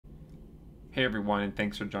Hey everyone, and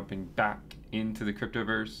thanks for jumping back into the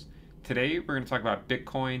cryptoverse. Today we're going to talk about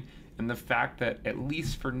Bitcoin and the fact that, at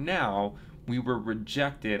least for now, we were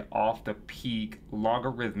rejected off the peak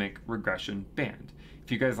logarithmic regression band.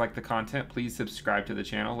 If you guys like the content, please subscribe to the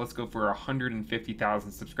channel. Let's go for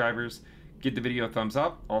 150,000 subscribers. Give the video a thumbs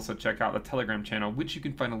up. Also check out the Telegram channel, which you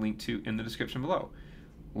can find a link to in the description below.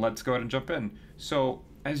 Let's go ahead and jump in. So,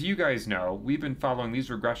 as you guys know, we've been following these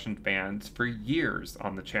regression bands for years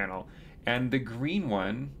on the channel. And the green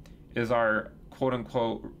one is our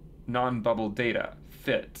quote-unquote non-bubble data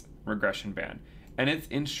fit regression band. And it's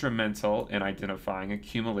instrumental in identifying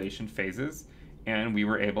accumulation phases, and we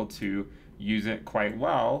were able to use it quite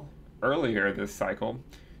well earlier this cycle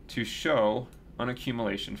to show an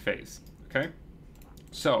accumulation phase, okay?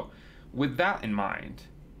 So with that in mind,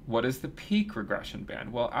 what is the peak regression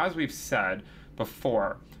band? Well, as we've said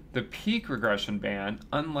before, the peak regression band,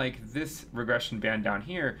 unlike this regression band down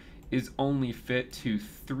here, is only fit to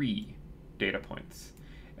 3 data points.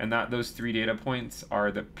 And those 3 data points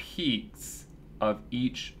are the peaks of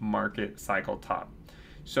each market cycle top.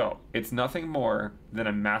 So it's nothing more than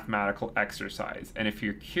a mathematical exercise. And if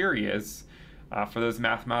you're curious, for those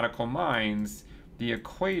mathematical minds, the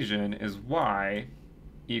equation is y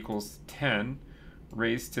equals 10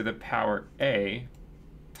 raised to the power a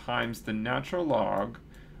times the natural log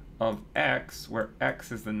of x, where x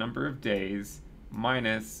is the number of days,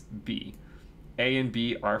 minus b. A and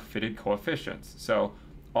b are fitted coefficients. So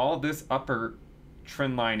all this upper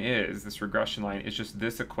trend line is, this regression line, is just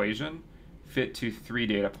this equation fit to 3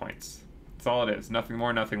 data points. That's all it is, nothing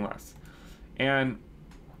more, nothing less. And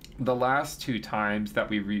the last 2 times that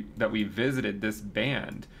we visited this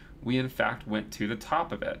band, we in fact went to the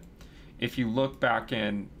top of it. If you look back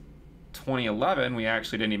in 2011, we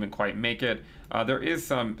actually didn't even quite make it. There is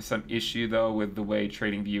some issue though with the way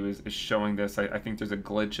TradingView is showing this. I think there's a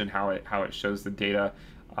glitch in how it shows the data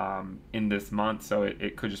in this month, so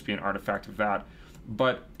it could just be an artifact of that.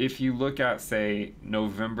 But if you look at, say,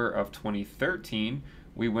 November of 2013,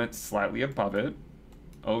 we went slightly above it.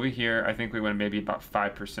 Over here, I think we went maybe about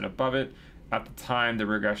 5% above it. At the time, the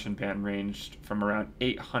regression band ranged from around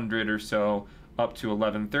 800 or so up to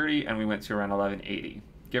 1130, and we went to around 1180.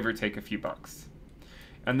 Give or take a few bucks.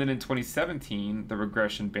 And then in 2017, the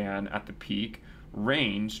regression band at the peak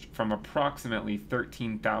ranged from approximately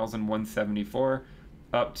 13,174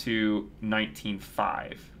 up to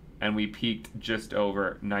 19.5, and we peaked just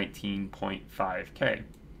over 19.5K.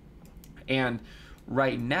 And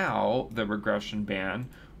right now, the regression band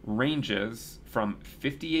ranges from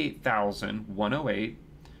 58,108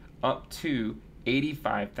 up to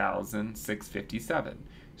 85,657.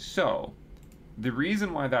 So the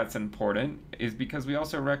reason why that's important is because we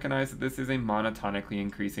also recognize that this is a monotonically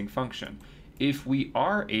increasing function. If we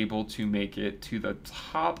are able to make it to the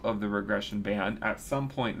top of the regression band at some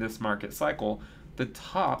point this market cycle, the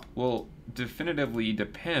top will definitively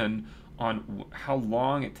depend on how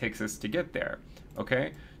long it takes us to get there,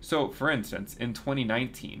 okay? So for instance, in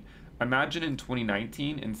 2019, imagine in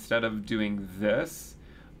 2019, instead of doing this,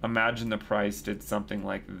 imagine the price did something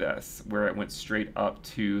like this, where it went straight up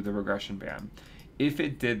to the regression band. If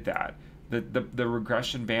it did that, the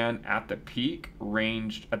regression band at the peak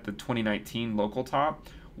ranged at the 2019 local top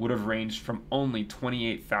would have ranged from only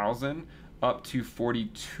 28,000 up to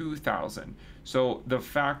 42,000. So the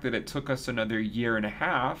fact that it took us another year and a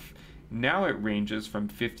half, now it ranges from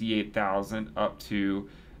 58,000 up to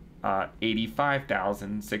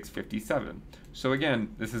 85,657. So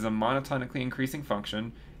again, this is a monotonically increasing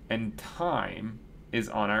function, and time is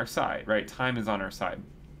on our side, right? Time is on our side.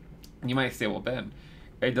 You might say, well, Ben,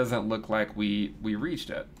 it doesn't look like we reached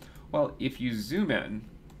it. Well, if you zoom in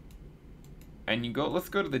and you go, let's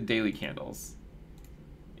go to the daily candles.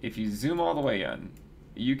 If you zoom all the way in,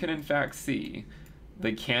 you can in fact see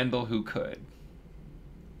the candle who could.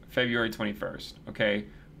 February 21st, okay?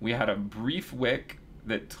 We had a brief wick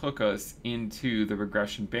that took us into the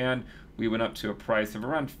regression band. We went up to a price of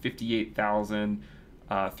around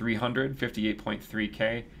 58,300,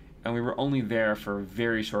 58.3K, and we were only there for a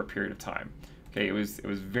very short period of time. Okay, it was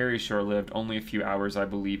very short-lived, only a few hours, I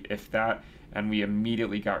believe, if that, and we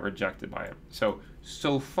immediately got rejected by it. So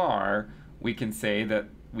far, we can say that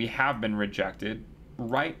we have been rejected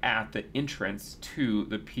right at the entrance to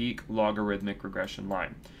the peak logarithmic regression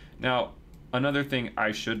line. Now, another thing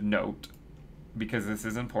I should note, because this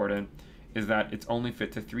is important, is that it's only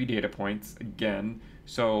fit to 3 data points, again,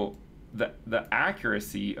 so the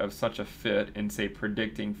accuracy of such a fit in, say,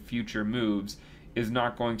 predicting future moves is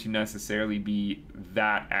not going to necessarily be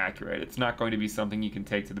that accurate. It's not going to be something you can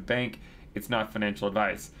take to the bank. It's not financial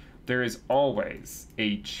advice. There is always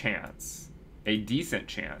a chance, a decent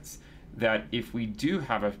chance, that if we do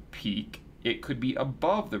have a peak, it could be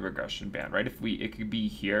above the regression band, right? It could be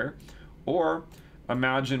here, or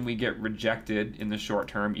imagine we get rejected in the short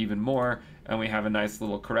term even more, and we have a nice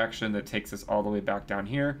little correction that takes us all the way back down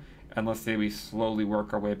here, and let's say we slowly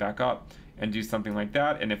work our way back up and do something like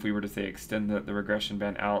that, and if we were to say extend the regression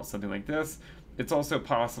band out, something like this, it's also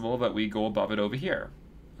possible that we go above it over here,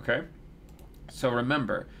 okay? So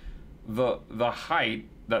remember, the height,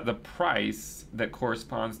 the price that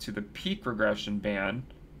corresponds to the peak regression band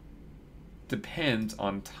depends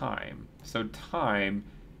on time. So time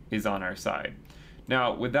is on our side.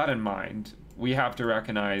 Now, with that in mind, we have to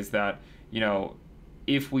recognize that, you know,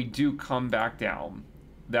 if we do come back down,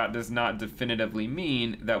 that does not definitively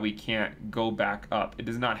mean that we can't go back up. It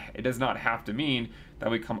does not have to mean that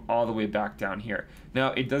we come all the way back down here.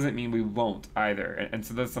 Now, it doesn't mean we won't either. And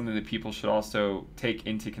so that's something that people should also take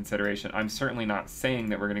into consideration. I'm certainly not saying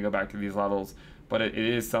that we're going to go back to these levels, but it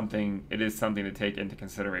is something to take into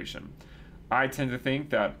consideration. I tend to think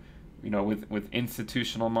that, you know, with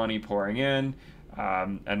institutional money pouring in,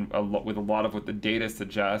 and with a lot of what the data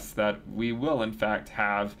suggests, that we will in fact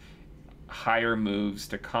have higher moves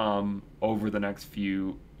to come over the next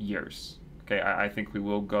few years. Okay, I think we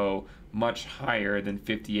will go much higher than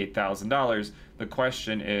 $58,000. The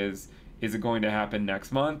question is it going to happen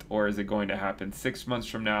next month, or is it going to happen 6 months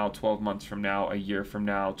from now, 12 months from now, a year from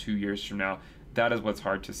now, 2 years from now? That is what's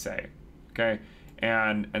hard to say. Okay,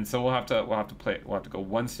 and so we'll have to go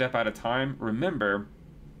one step at a time. Remember,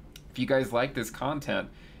 if you guys like this content,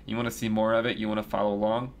 you want to see more of it, you want to follow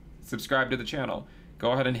along, subscribe to the channel.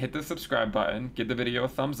 Go ahead and hit the subscribe button, give the video a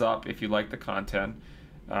thumbs up if you like the content.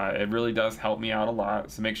 It really does help me out a lot,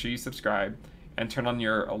 so make sure you subscribe and turn on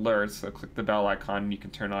your alerts. So click the bell icon and you can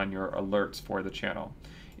turn on your alerts for the channel.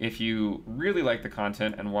 If you really like the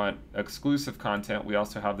content and want exclusive content, we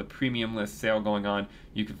also have the premium list sale going on.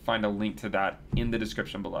 You can find a link to that in the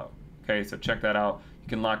description below. Okay, so check that out. You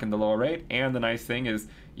can lock in the lower rate, and the nice thing is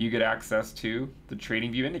you get access to the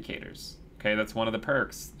TradingView indicators. Okay, that's one of the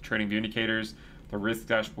perks. TradingView indicators, the risk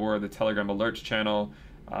dashboard, the Telegram alerts channel,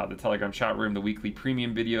 the Telegram chat room, the weekly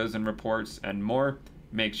premium videos and reports, and more.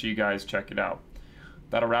 Make sure you guys check it out.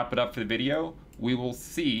 That'll wrap it up for the video. We will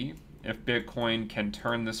see if Bitcoin can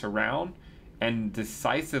turn this around and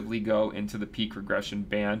decisively go into the peak regression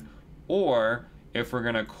band, or if we're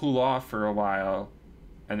gonna cool off for a while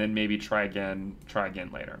and then maybe try again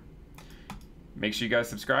later. Make sure you guys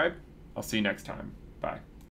subscribe. I'll see you next time. Bye.